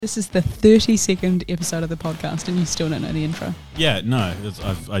This is the 32nd episode of the podcast and you still don't know the intro. Yeah, no,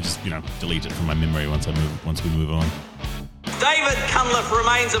 I just, delete it from my memory once we move on. David Cunliffe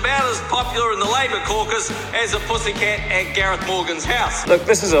remains about as popular in the Labor caucus as a pussycat at Gareth Morgan's house. Look,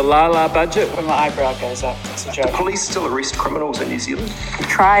 this is a la-la budget. When my eyebrow goes up, it's a joke. Police still arrest criminals in New Zealand? We've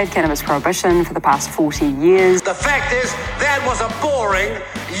tried cannabis prohibition for the past 40 years. The fact is, that was a boring,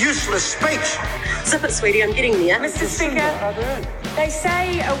 useless speech. Zip it, sweetie, I'm getting there. Mr. Speaker, they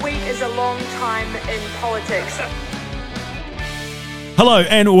say a week is a long time in politics. Hello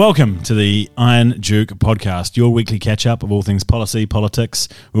and welcome to the Iron Duke podcast, your weekly catch-up of all things policy, politics,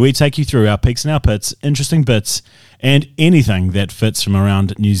 where we take you through our peaks and our pits, interesting bits, and anything that fits from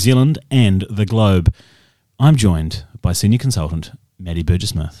around New Zealand and the globe. I'm joined by Senior Consultant Maddy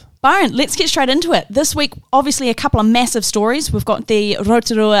Burgess-Smith. Byron, let's get straight into it. This week, obviously, a couple of massive stories. We've got the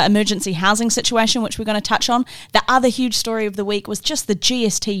Aotearoa emergency housing situation, which we're going to touch on. The other huge story of the week was just the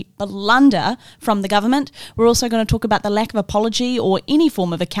GST blunder from the government. We're also going to talk about the lack of apology or any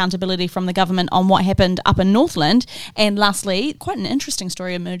form of accountability from the government on what happened up in Northland. And lastly, quite an interesting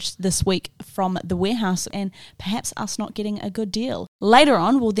story emerged this week from the warehouse and perhaps us not getting a good deal. Later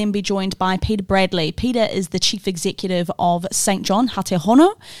on, we'll then be joined by Peter Bradley. Peter is the Chief Executive of St John, Hato,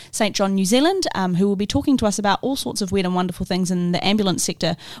 St John, New Zealand, who will be talking to us about all sorts of weird and wonderful things in the ambulance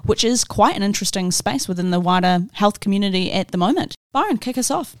sector, which is quite an interesting space within the wider health community at the moment. Byron, kick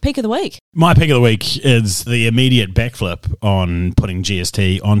us off. Peak of the week. My pick of the week is the immediate backflip on putting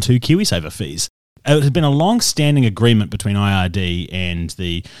GST onto Kiwisaver fees. It has been a long-standing agreement between IRD and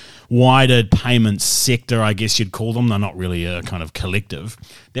the wider payments sector, I guess you'd call them. They're not really a kind of collective,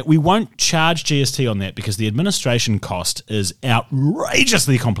 that we won't charge GST on that because the administration cost is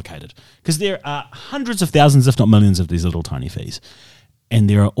outrageously complicated. Because there are hundreds of thousands, if not millions, of these little tiny fees. And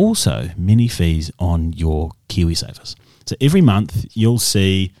there are also many fees on your Kiwisavers. So every month you'll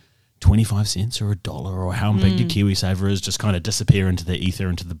see 25 cents or $1 or how big your Kiwisaver is just kind of disappear into the ether,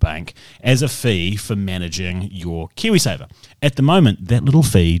 into the bank as a fee for managing your Kiwisaver. At the moment, that little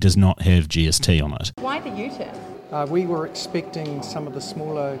fee does not have GST on it. Why the U-turn? We were expecting some of the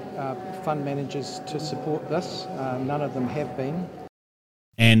smaller fund managers to support this. None of them have been.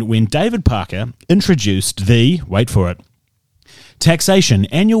 And when David Parker introduced the, wait for it, Taxation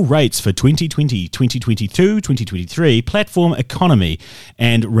Annual Rates for 2020, 2022, 2023 Platform Economy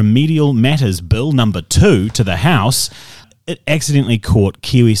and Remedial Matters Bill number 2 to the House, it accidentally caught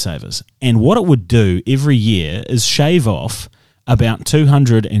Kiwisavers. And what it would do every year is shave off about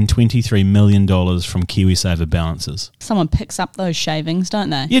 $223 million from Kiwisaver balances. Someone picks up those shavings,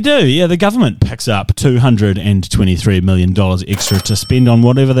 don't they? You do, yeah. The government picks up $223 million extra to spend on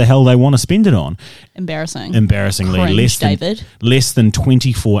whatever the hell they want to spend it on. Embarrassingly, Cringe, less than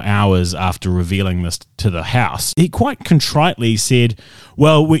 24 hours after revealing this to the House, he quite contritely said,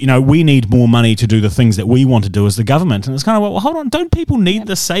 well, we need more money to do the things that we want to do as the government. And it's kind of, well, hold on, don't people need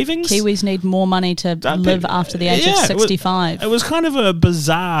the savings? Kiwis need more money to live after the age of 65. It was kind of a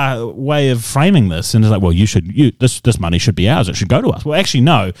bizarre way of framing this. And it's like, well, this money should be ours. It should go to us. Well, actually,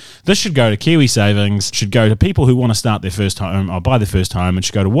 no. This should go to Kiwi savings, should go to people who want to start their first home or buy their first home, and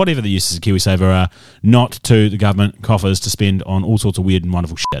should go to whatever the uses of Kiwisaver are, not to the government coffers to spend on all sorts of weird and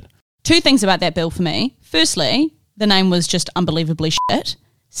wonderful shit. Two things about that bill for me. Firstly, the name was just unbelievably shit.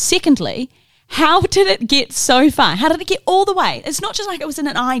 Secondly, how did it get so far? How did it get all the way? It's not just like it was an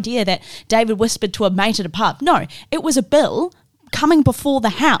idea that David whispered to a mate at a pub. No, it was a bill coming before the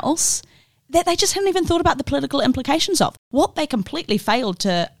House that they just hadn't even thought about the political implications of. What they completely failed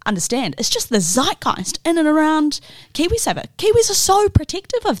to understand is just the zeitgeist in and around Kiwisaver. Kiwis are so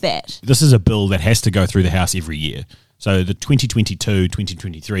protective of that. This is a bill that has to go through the House every year. So the 2022,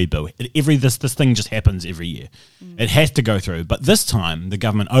 2023 bill, this thing just happens every year. It has to go through. But this time, the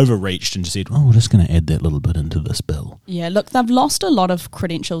government overreached and just said, we're just going to add that little bit into this bill. Yeah, look, they've lost a lot of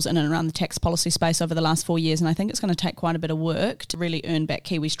credentials in and around the tax policy space over the last 4 years, and I think it's going to take quite a bit of work to really earn back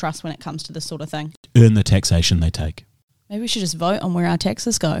Kiwis' trust when it comes to this sort of thing. Earn the taxation they take. Maybe we should just vote on where our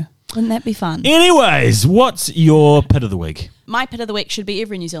taxes go. Wouldn't that be fun? Anyways, what's your pit of the week? My pit of the week should be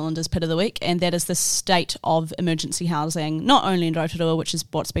every New Zealander's pit of the week, and that is the state of emergency housing, not only in Aotearoa, which is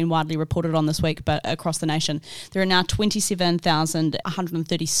what's been widely reported on this week, but across the nation. There are now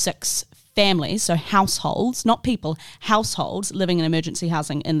 27,136 families, so households, not people, households living in emergency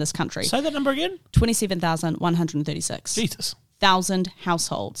housing in this country. Say that number again? 27,136. Jesus. 1,000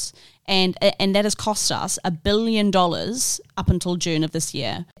 households. And that has cost us $1 billion up until June of this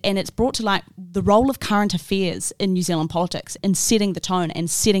year. And it's brought to light the role of current affairs in New Zealand politics in setting the tone and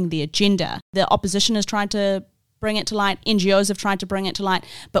setting the agenda. The opposition has tried to bring it to light. NGOs have tried to bring it to light.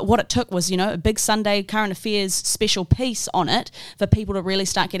 But what it took was, a big Sunday current affairs special piece on it for people to really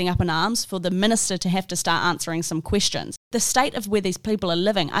start getting up in arms, for the minister to have to start answering some questions. The state of where these people are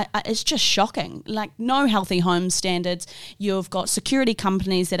living, it's just shocking. Like, no healthy home standards. You've got security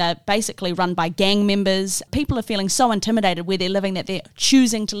companies that are basically run by gang members. People are feeling so intimidated where they're living that they're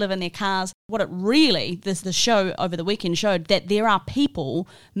choosing to live in their cars. What it really, the show over the weekend showed that there are people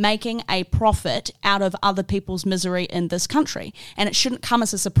making a profit out of other people's misery in this country. And it shouldn't come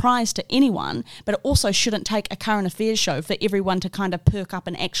as a surprise to anyone, but it also shouldn't take a current affairs show for everyone to kind of perk up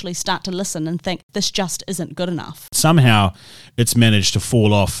and actually start to listen and think this just isn't good enough. Somehow it's managed to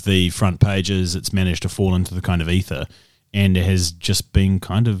fall off the front pages, it's managed to fall into the kind of ether, and it has just been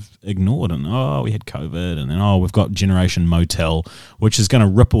kind of ignored. And, we had COVID, and then, we've got Generation Motel, which is going to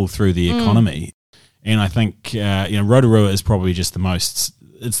ripple through the economy. And I think, Rotorua is probably just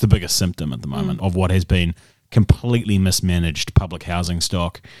it's the biggest symptom at the moment of what has been completely mismanaged public housing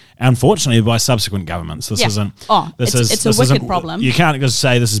stock, unfortunately, by subsequent governments. It's a wicked problem. You can't just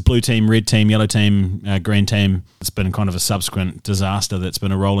say this is blue team, red team, yellow team, green team. It's been kind of a subsequent disaster that's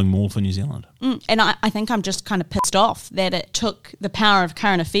been a rolling maul for New Zealand. And I think I'm just kind of pissed off that it took the Power of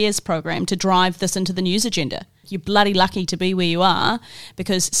Current Affairs program to drive this into the news agenda. You're bloody lucky to be where you are,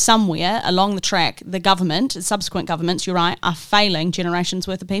 because somewhere along the track, the government, subsequent governments, you're right, are failing generations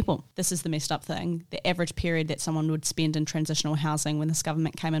worth of people. This is the messed up thing. The average period that someone would spend in transitional housing when this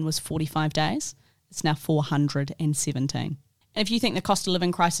government came in was 45 days. It's now 417. And if you think the cost of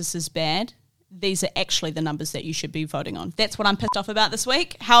living crisis is bad, these are actually the numbers that you should be voting on. That's what I'm pissed off about this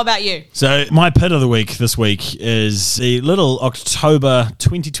week. How about you? So my pit of the week this week is the little October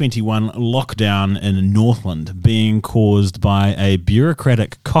 2021 lockdown in Northland being caused by a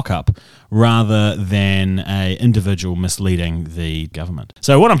bureaucratic cock-up rather than an individual misleading the government.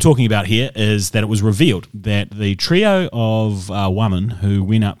 So what I'm talking about here is that it was revealed that the trio of women who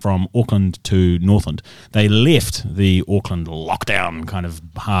went up from Auckland to Northland, they left the Auckland lockdown kind of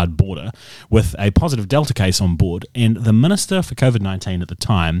hard border with a positive Delta case on board, and the Minister for COVID-19 at the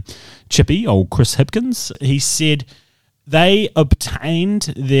time, Chippy, old Chris Hipkins, he said they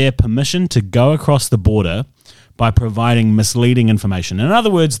obtained their permission to go across the border by providing misleading information. In other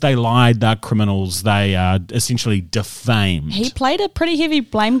words, they lied, they're criminals, they essentially defamed. He played a pretty heavy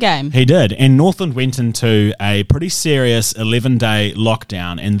blame game. He did, and Northland went into a pretty serious 11-day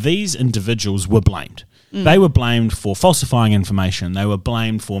lockdown, and these individuals were blamed. They were blamed for falsifying information. They were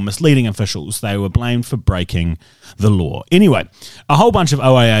blamed for misleading officials. They were blamed for breaking the law. Anyway, a whole bunch of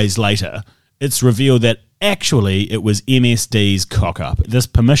OAAs later, it's revealed that actually it was MSD's cock-up. This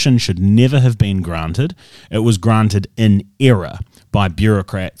permission should never have been granted. It was granted in error by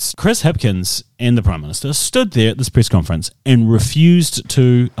bureaucrats. Chris Hipkins and the Prime Minister stood there at this press conference and refused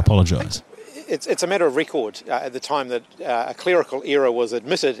to apologise. It's a matter of record at the time that a clerical error was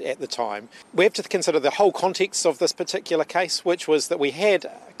admitted at the time. We have to consider the whole context of this particular case, which was that we had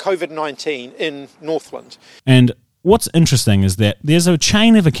COVID-19 in Northland. And what's interesting is that there's a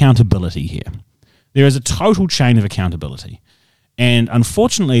chain of accountability here. There is a total chain of accountability. And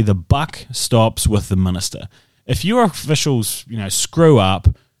unfortunately, the buck stops with the minister. If your officials, screw up,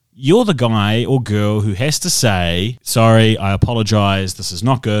 you're the guy or girl who has to say, sorry, I apologise, this is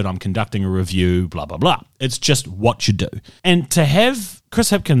not good, I'm conducting a review, blah, blah, blah. It's just what you do. And to have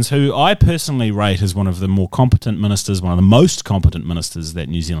Chris Hipkins, who I personally rate as one of the more competent ministers, one of the most competent ministers that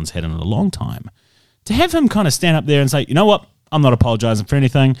New Zealand's had in a long time, to have him kind of stand up there and say, you know what, I'm not apologising for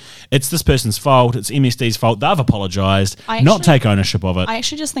anything. It's this person's fault. It's MSD's fault. They've apologised. Not take ownership of it. I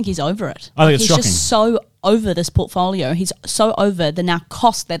actually just think he's over it. I think it's shocking. He's just so over this portfolio. He's so over the now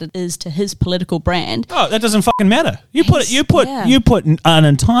cost that it is to his political brand. Oh, that doesn't fucking matter. You put an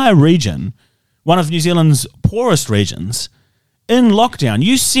entire region, one of New Zealand's poorest regions, in lockdown.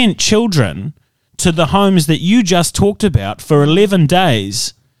 You sent children to the homes that you just talked about for 11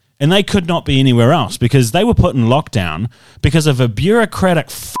 days. And they could not be anywhere else because they were put in lockdown because of a bureaucratic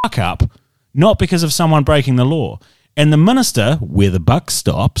fuck-up, not because of someone breaking the law. And the minister, where the buck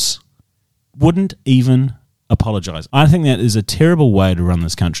stops, wouldn't even apologise. I think that is a terrible way to run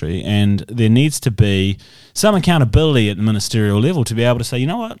this country, and there needs to be some accountability at the ministerial level to be able to say, you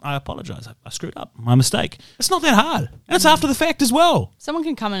know what, I apologise, I screwed up, my mistake. It's not that hard. And it's after the fact as well. Someone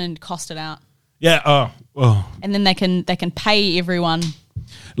can come in and cost it out. Yeah, And then they can pay everyone.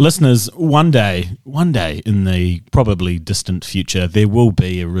 Listeners, one day in the probably distant future, there will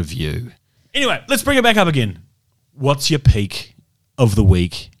be a review. Anyway, let's bring it back up again. What's your peak of the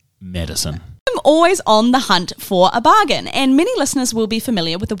week, Madison? I'm always on the hunt for a bargain, and many listeners will be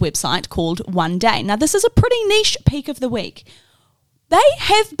familiar with a website called One Day. Now, this is a pretty niche peak of the week. They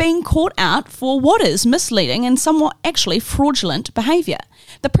have been caught out for what is misleading and somewhat actually fraudulent behaviour.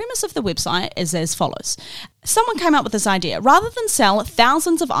 The premise of the website is as follows. Someone came up with this idea. Rather than sell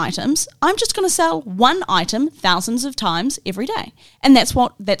thousands of items, I'm just going to sell one item thousands of times every day. And that's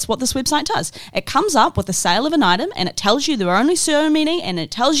what this website does. It comes up with the sale of an item and it tells you there are only so many and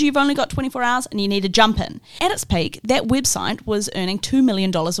it tells you you've only got 24 hours and you need to jump in. At its peak, that website was earning $2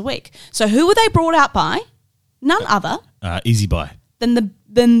 million a week. So who were they brought out by? None other Easy Buy. than the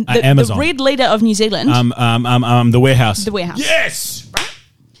Amazon. red leader of New Zealand. The Warehouse. The Warehouse. Yes! Right?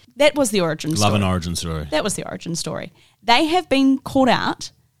 That was the origin story. Love an origin story. That was the origin story. They have been caught out.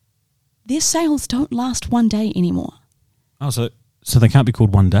 Their sales don't last one day anymore. Oh, so they can't be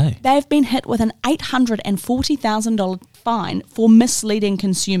called one day. They've been hit with an $840,000 fine for misleading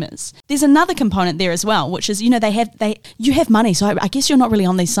consumers. There's another component there as well, which is, you have money, so I guess you're not really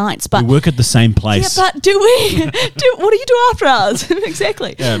on these sites. But we work at the same place. Yeah, but do we? What do you do after hours?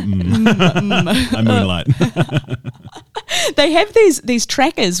 Exactly. I moonlight. They have these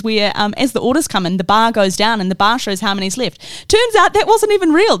trackers where, as the orders come in, the bar goes down and the bar shows how many's left. Turns out that wasn't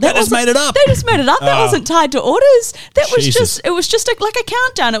even real. They just made it up. They just made it up. That wasn't tied to orders. That was Jesus. it was just like a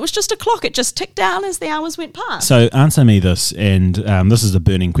countdown. It was just a clock. It just ticked down as the hours went past. So answer me this, and this is a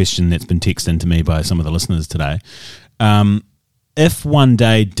burning question that's been texted into me by some of the listeners today. If one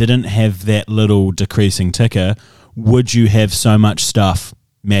day didn't have that little decreasing ticker, would you have so much stuff,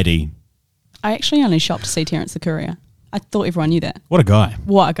 Maddy? I actually only shopped to see Terence the Courier. I thought everyone knew that. What a guy.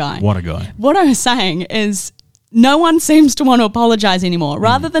 What a guy. What a guy. What I was saying is no one seems to want to apologise anymore.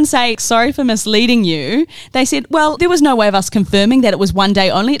 Rather than say, sorry for misleading you, they said, well, there was no way of us confirming that it was one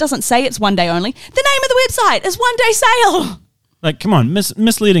day only. It doesn't say it's one day only. The name of the website is One Day Sale. Like, come on,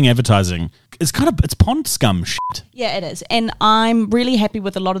 misleading advertising. It's pond scum shit. Yeah, it is. And I'm really happy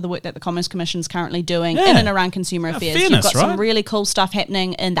with a lot of the work that the Commerce Commission is currently doing in and around consumer affairs. Fairness, You've got some really cool stuff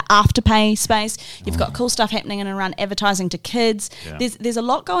happening in the afterpay space. You've got cool stuff happening in and around advertising to kids. Yeah. There's a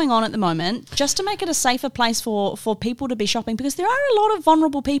lot going on at the moment just to make it a safer place for people to be shopping, because there are a lot of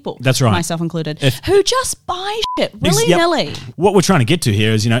vulnerable people, that's right, myself included, who just buy shit willy-nilly. Yep. What we're trying to get to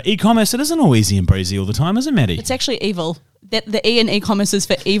here is, e-commerce, it isn't all easy and breezy all the time, is it, Maddy? It's actually evil. The E in e-commerce is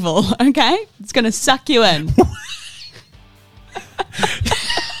for evil, okay? It's going to suck you in.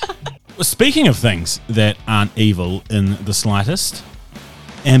 Speaking of things that aren't evil in the slightest,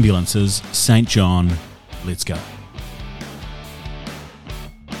 ambulances, St. John, let's go.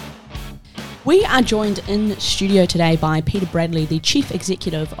 We are joined in studio today by Peter Bradley, the Chief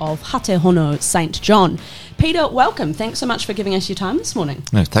Executive of Hato St. John. Peter, welcome. Thanks so much for giving us your time this morning.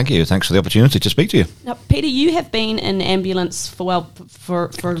 No, thank you. Thanks for the opportunity to speak to you. Now, Peter, you have been in ambulance for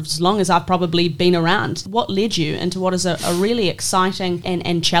as long as I've probably been around. What led you into what is a really exciting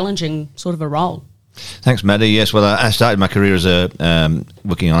and challenging sort of a role? Thanks, Maddy. Yes, well, I started my career as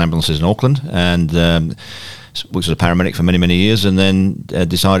working on ambulances in Auckland, and was a paramedic for many, many years, and then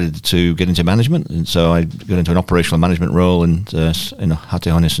decided to get into management. And so I got into an operational management role in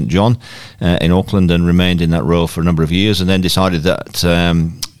Hato St. John in Auckland, and remained in that role for a number of years, and then decided that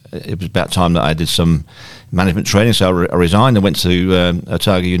it was about time that I did some management training. So I resigned and went to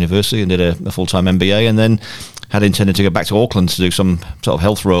Aotearoa University and did a full-time MBA, and then had intended to go back to Auckland to do some sort of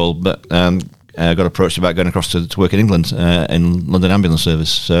health role, but got approached about going across to work in England in London Ambulance Service.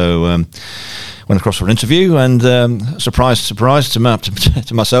 So went across for an interview, and surprise to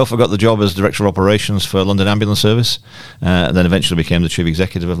myself, I got the job as Director of Operations for London Ambulance Service, and then eventually became the Chief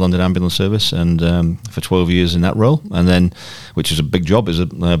Executive of London Ambulance Service, and for 12 years in that role, and then, which is a big job, is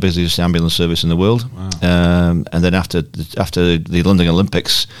the busiest ambulance service in the world. Wow. And then after the London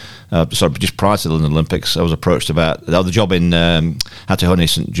Olympics, just prior to the London Olympics, I was approached about the job in Hato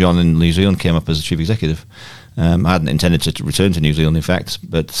St. John in New Zealand came up as the Chief Executive. I hadn't intended to return to New Zealand, in fact,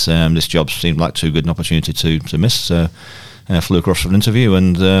 but this job seemed like too good an opportunity to miss. So I flew across for an interview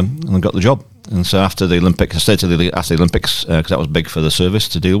and got the job. And so after the Olympics, I stayed after the Olympics because that was big for the service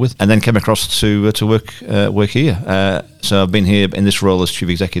to deal with, and then came across to work here. So I've been here in this role as Chief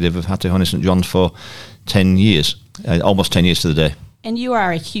Executive of Hato St. John for 10 years, almost 10 years to the day. And you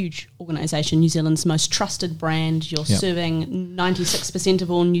are a huge organisation, New Zealand's most trusted brand. You're serving 96%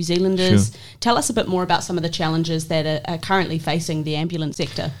 of all New Zealanders. Sure. Tell us a bit more about some of the challenges that are currently facing the ambulance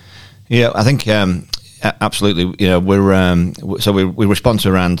sector. Yeah, I think absolutely. We respond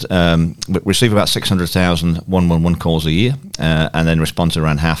to around we receive about 600,000 111 calls a year, and then respond to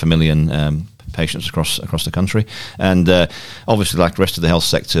around 500,000 patients across the country. And obviously, like the rest of the health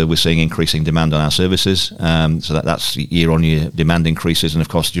sector, we're seeing increasing demand on our services. So that's year-on-year demand increases. And of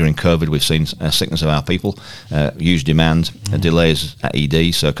course, during COVID, we've seen sickness of our people, huge demand, delays at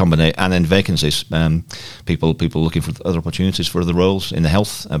ED, so combination, and then vacancies. People looking for other opportunities for other roles in the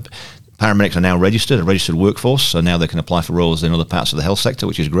health. Paramedics are now a registered workforce, so now they can apply for roles in other parts of the health sector,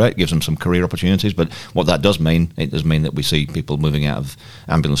 which is great, gives them some career opportunities. But what that does mean, it does mean that we see people moving out of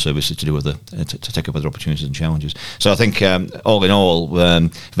ambulance services to do to take up other opportunities and challenges. So I think all in all,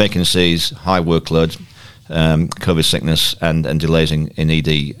 vacancies, high workload, COVID sickness and delays in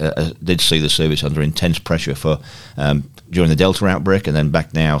ED did see the service under intense pressure for during the Delta outbreak and then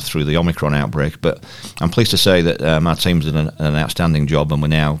back now through the Omicron outbreak. But I'm pleased to say that our team's done an outstanding job, and we're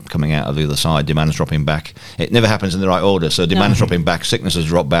now coming out of the other side. Demand's dropping back. It never happens in the right order. So demand's dropping back, sickness has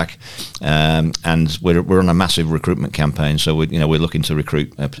dropped back, and we're on a massive recruitment campaign. So we're looking to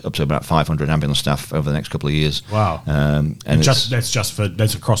recruit up to about 500 ambulance staff over the next couple of years. Wow! And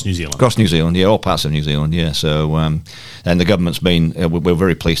that's across New Zealand. Across New Zealand, yeah, all parts of New Zealand, yeah. So and the government's been. We're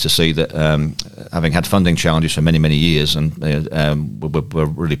very pleased to see that having had funding challenges for many years. And we're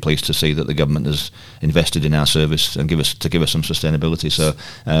really pleased to see that the government has invested in our service and give us some sustainability. So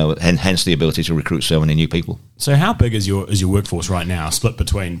hence the ability to recruit so many new people. So how big is your workforce right now, split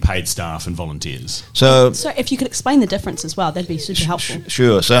between paid staff and volunteers? So if you could explain the difference as well, that'd be super helpful.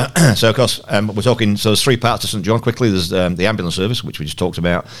 Sure. So of course we're talking. So there's three parts to St John. Quickly, there's the ambulance service, which we just talked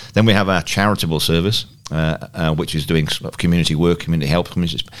about. Then we have our charitable service, which is doing community work, community help, and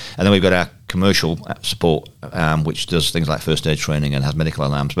then we've got our commercial support, which does things like first aid training and has medical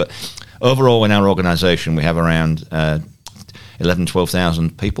alarms. But overall, in our organisation, we have around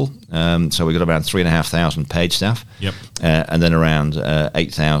 12,000 people. So we've got around 3,500 paid staff, and then around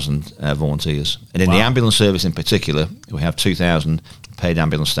 8,000 volunteers. And in the ambulance service in particular, we have 2,000 paid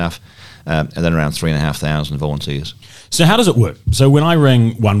ambulance staff, and then around 3,500 volunteers. So how does it work? So when I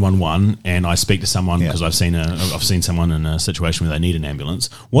ring 111 and I speak to someone because I've seen someone in a situation where they need an ambulance,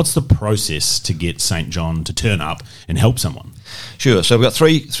 what's the process to get St John to turn up and help someone? Sure. So we've got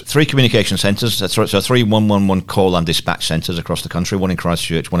three communication centres. So 3 111 call and dispatch centres across the country, one in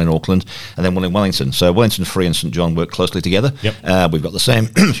Christchurch, one in Auckland, and then one in Wellington. So Wellington Free and St John work closely together. Yep. We've got the same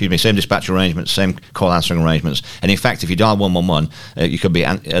same dispatch arrangements, same call answering arrangements. And in fact, if you dial 111,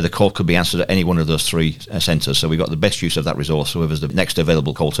 the call could be answered at any one of those three centres. So we've got the best use of that resource, whoever's the next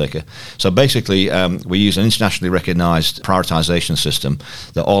available call taker. So basically, we use an internationally recognised prioritisation system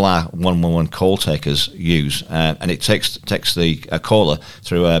that all our 111 call takers use, and it takes the caller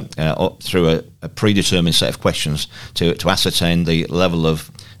through a predetermined set of questions to ascertain the level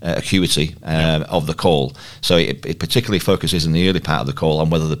of acuity of the call. So it particularly focuses in the early part of the call on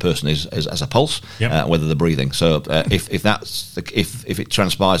whether the person has a pulse, whether they're breathing. So if it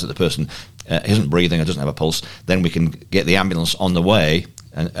transpires that the person isn't breathing or doesn't have a pulse, then we can get the ambulance on the way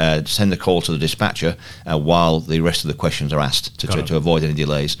and send the call to the dispatcher while the rest of the questions are asked to avoid any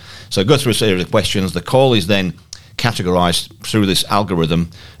delays. So go through a series of questions. The call is then categorised through this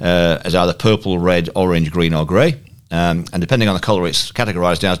algorithm as either purple, red, orange, green or grey. And depending on the colour it's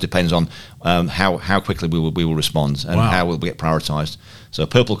categorised as depends on how quickly we will respond and how we'll get prioritised. So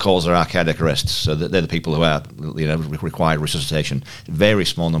purple calls are our cardiac arrests. So they're the people who are require resuscitation. Very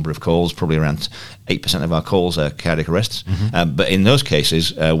small number of calls, probably around 8% of our calls are cardiac arrests. Mm-hmm. But in those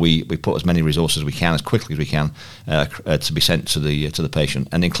cases, we put as many resources as we can, as quickly as we can, to be sent to the patient,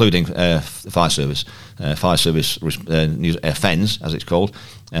 and including the fire service. Fire service FENS, as it's called,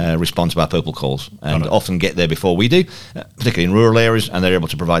 respond to our purple calls and often get there before we do, particularly in rural areas, and they're able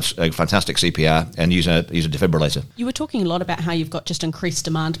to provide fantastic CPR and use a defibrillator. You were talking a lot about how you've got just increased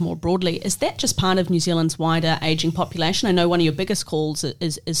demand more broadly. Is that just part of New Zealand's wider ageing population? I know one of your biggest calls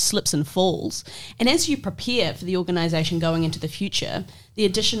is slips and falls. And as you prepare for the organisation going into the future, the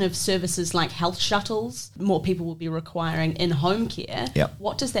addition of services like health shuttles, more people will be requiring in-home care. Yep.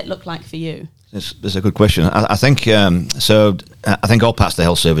 What does that look like for you? That's a good question. I think so. I think all parts of the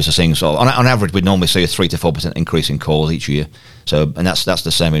health service are seeing on average we'd normally see a 3 to 4% increase in calls each year. So and that's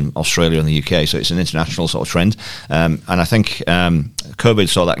the same in Australia and the UK. So it's an international sort of trend. And I think COVID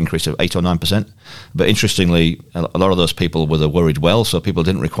saw that increase of 8 or 9%. But interestingly, a lot of those people were worried well. So people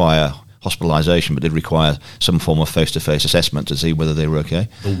didn't require hospitalisation, but did require some form of face-to-face assessment to see whether they were okay.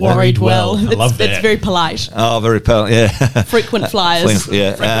 The worried well. I love that. That's very polite. Oh, very polite, yeah. Frequent flyers.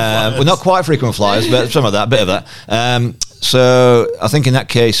 Well, not quite frequent flyers, but some of that, bit of that. So I think in that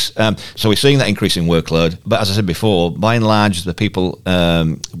case, so we're seeing that increasing workload. But as I said before, by and large, the people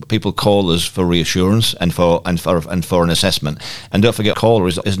call us for reassurance and for an assessment. And don't forget, caller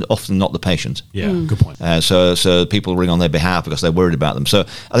is often not the patient. Yeah, good point. So people ring on their behalf because they're worried about them. So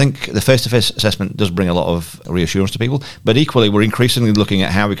I think the face-to-face assessment does bring a lot of reassurance to people. But equally, we're increasingly looking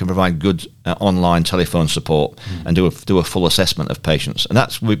at how we can provide good online telephone support and do a full assessment of patients. And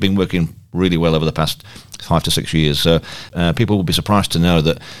we've been working really well over the past 5 to 6 years. So people will be surprised to know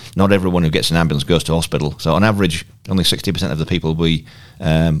that not everyone who gets an ambulance goes to hospital. So on average, only 60% of the people we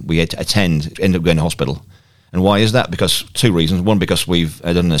attend end up going to hospital. And why is that? Because 2 reasons. 1, because we've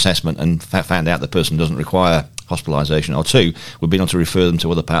done an assessment and found out the person doesn't require hospitalisation, or 2, we've been able to refer them to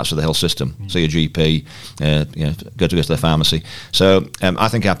other parts of the health system, see a GP, go to the pharmacy. So I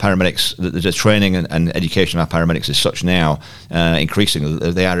think our paramedics, the training and education of our paramedics is such now, increasingly,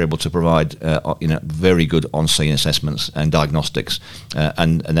 that they are able to provide very good on-scene assessments and diagnostics,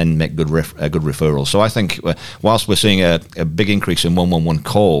 and then make good referrals. So I think whilst we're seeing a big increase in 111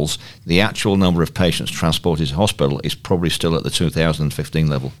 calls, the actual number of patients transported to hospital is probably still at the 2015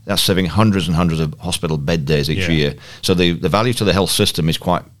 level. That's saving hundreds and hundreds of hospital bed days each year. So the value to the health system is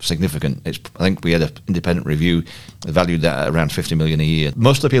quite significant. I think we had an independent review valued that at around 50 million a year.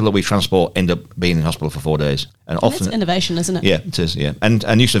 Most of the people that we transport end up being in hospital for 4 days. And often, that's innovation, isn't it? Yeah, it is, yeah.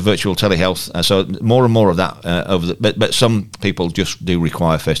 And use of virtual telehealth. So more and more of that but some people just do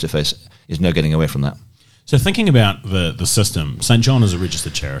require face-to-face. There's no getting away from that. So thinking about the system, St John is a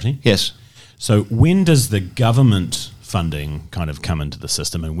registered charity. Yes. So when does the government funding kind of come into the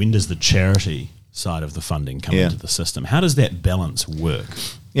system, and when does the charity side of the funding come into the system? How does that balance work?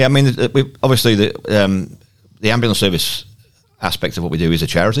 Yeah, I mean, obviously the ambulance service aspect of what we do is a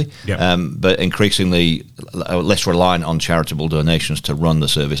charity, but increasingly less reliant on charitable donations to run the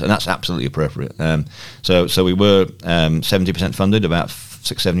service, and that's absolutely appropriate. So we were 70% funded about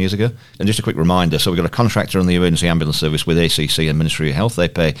 6-7 years ago. And just a quick reminder, so we've got a contractor on the emergency ambulance service with ACC and Ministry of Health. They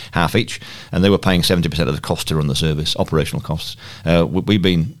pay half each, and they were paying 70% of the cost to run the service, operational costs. We've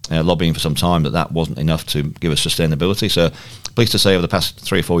been lobbying for some time that wasn't enough to give us sustainability. So pleased to say over the past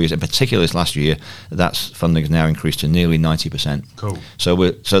 3 or 4 years, in particular this last year, that funding has now increased to nearly 90%. Cool. So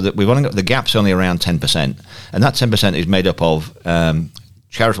we've only got, the gap's only around 10%, and that 10% is made up of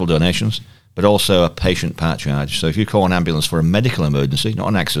charitable donations, but also a patient part charge. So if you call an ambulance for a medical emergency, not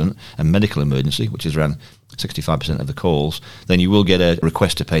an accident, a medical emergency, which is around 65% of the calls, then you will get a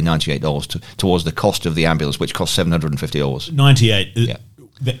request to pay $98 towards the cost of the ambulance, which costs $750. 98. Yeah.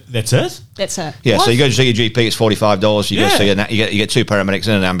 That's it? That's it. Yeah, What? so you go to see your GP, it's $45. You go see you get 2 paramedics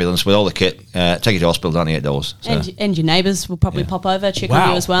in an ambulance with all the kit, take you to hospital, $98. So. And your neighbours will probably pop over, check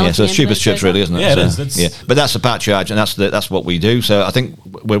on you as well. Yeah, so it's cheap as chips, really, isn't it? Yeah, so, it is. But that's the part charge, and that's what we do. So I think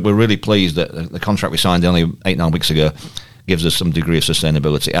we're really pleased that the contract we signed only 8-9 weeks ago gives us some degree of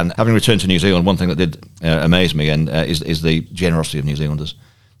sustainability. And having returned to New Zealand, one thing that did amaze me is the generosity of New Zealanders.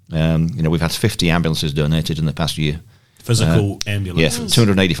 We've had 50 ambulances donated in the past year. Physical ambulances. Yeah,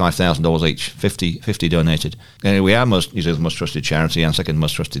 $285,000 each, 50 donated. And we are New Zealand's most trusted charity and second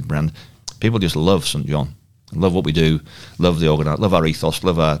most trusted brand. People just love St John, love what we do, love love our ethos,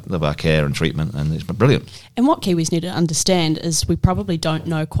 love our care and treatment, and it's brilliant. And what Kiwis need to understand is we probably don't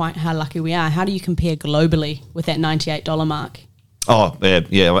know quite how lucky we are. How do you compare globally with that $98 mark? Oh,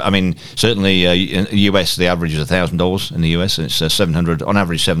 yeah. I mean, certainly in the US, the average is $1,000 in the US, and it's $700 on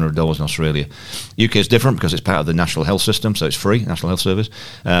average, $700 in Australia. UK is different because it's part of the National Health System, so it's free, National Health Service.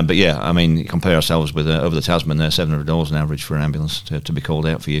 But yeah, I mean, compare ourselves with over the Tasman, $700 on average for an ambulance to be called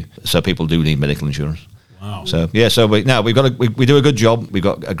out for you. So people do need medical insurance. Wow. So yeah, we do a good job. We've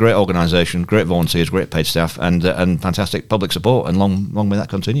got a great organisation, great volunteers, great paid staff, and fantastic public support, and long may that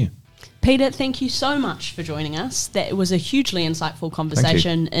continue. Peter, thank you so much for joining us. That was a hugely insightful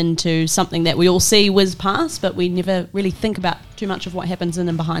conversation into something that we all see whiz past, but we never really think about too much of what happens in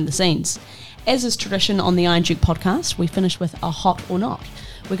and behind the scenes. As is tradition on the Iron Duke podcast, we finish with a hot or not.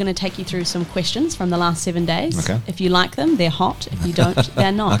 We're going to take you through some questions from the last 7 days. Okay. If you like them, they're hot. If you don't,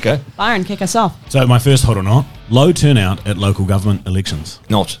 they're not. Okay. Byron, kick us off. So my first hot or not, low turnout at local government elections.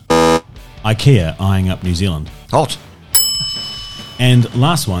 Not. IKEA eyeing up New Zealand. Hot. And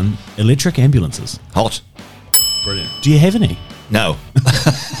last one, electric ambulances. Hot. Brilliant. Do you have any? No.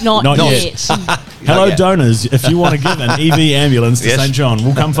 Not yet. Hello, donors. If you want to give an EV ambulance to St John,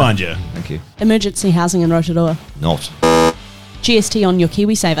 we'll come find you. Thank you. Emergency housing in Aotearoa. Not. GST on your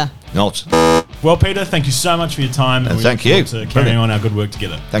Kiwisaver. Not. Well, Peter, thank you so much for your time. And thank you. To carrying on our good work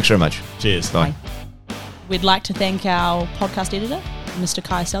together. Thanks very much. Cheers. Bye. We'd like to thank our podcast editor, Mr.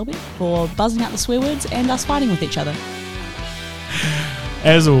 Kai Selby, for buzzing out the swear words and us fighting with each other.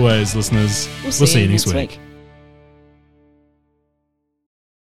 As always, listeners, we'll see you next week.